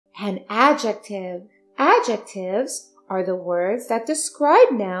An adjective. Adjectives are the words that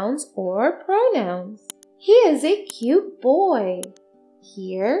describe nouns or pronouns. He is a cute boy.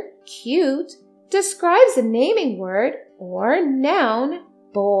 Here, cute describes a naming word or noun,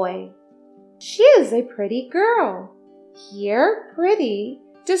 boy. She is a pretty girl. Here, pretty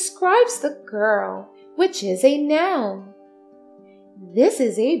describes the girl, which is a noun. This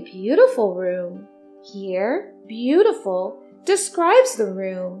is a beautiful room. Here, beautiful describes the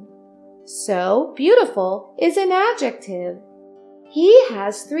room. So, beautiful is an adjective. He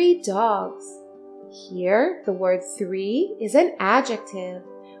has 3 dogs. Here, the word 3 is an adjective,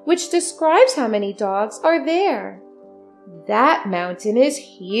 which describes how many dogs are there. That mountain is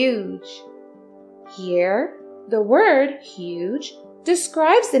huge. Here, the word huge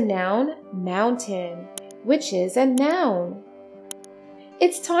describes the noun mountain, which is a noun.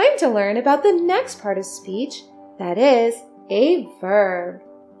 It's time to learn about the next part of speech, that is, a verb.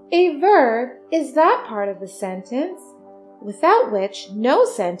 A verb is that part of the sentence without which no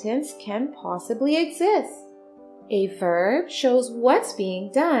sentence can possibly exist. A verb shows what's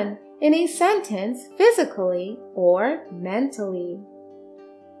being done in a sentence physically or mentally.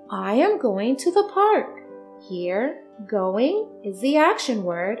 I am going to the park. Here, going is the action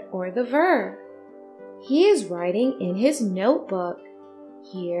word or the verb. He is writing in his notebook.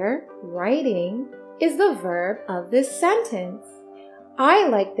 Here, writing is the verb of this sentence. I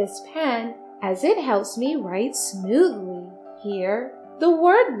like this pen as it helps me write smoothly. Here, the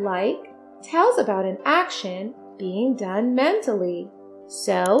word like tells about an action being done mentally,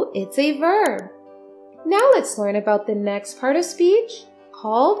 so it's a verb. Now let's learn about the next part of speech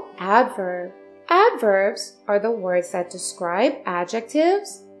called adverb. Adverbs are the words that describe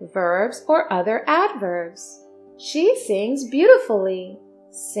adjectives, verbs, or other adverbs. She sings beautifully.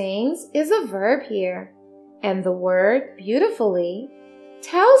 Sings is a verb here, and the word beautifully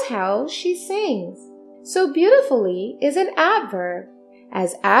tells how she sings. So beautifully is an adverb,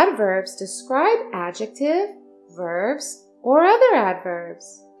 as adverbs describe adjective, verbs, or other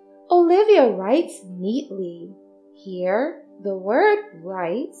adverbs. Olivia writes neatly. Here, the word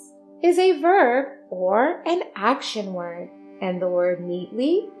writes is a verb or an action word, and the word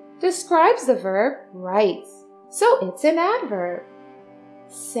neatly describes the verb writes, so it's an adverb.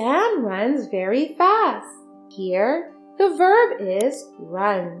 Sam runs very fast. Here, the verb is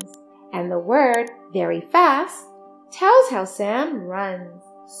runs, and the word very fast tells how Sam runs.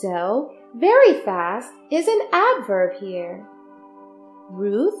 So, very fast is an adverb here.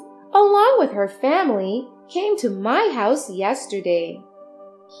 Ruth, along with her family, came to my house yesterday.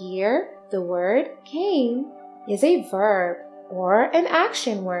 Here, the word came is a verb or an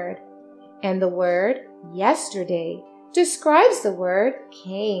action word, and the word yesterday describes the word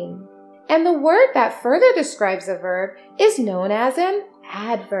came. And the word that further describes a verb is known as an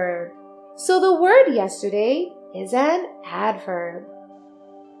adverb. So the word yesterday is an adverb.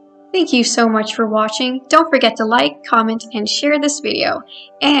 Thank you so much for watching. Don't forget to like, comment, and share this video.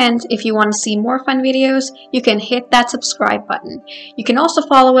 And if you want to see more fun videos, you can hit that subscribe button. You can also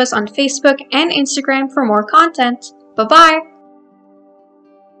follow us on Facebook and Instagram for more content. Bye-bye!